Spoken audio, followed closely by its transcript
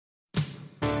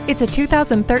It's a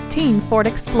 2013 Ford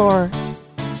Explorer.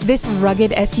 This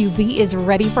rugged SUV is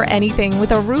ready for anything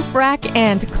with a roof rack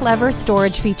and clever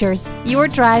storage features. Your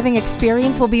driving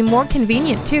experience will be more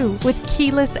convenient too, with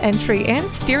keyless entry and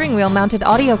steering wheel mounted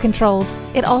audio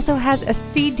controls. It also has a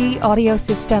CD audio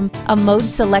system, a mode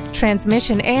select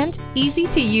transmission, and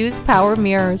easy-to-use power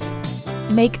mirrors.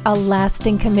 Make a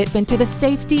lasting commitment to the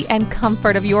safety and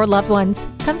comfort of your loved ones.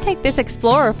 Come take this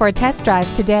Explorer for a test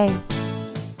drive today.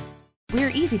 We're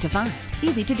easy to find,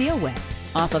 easy to deal with.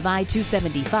 Off of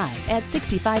I-275 at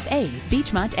 65A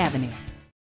Beechmont Avenue.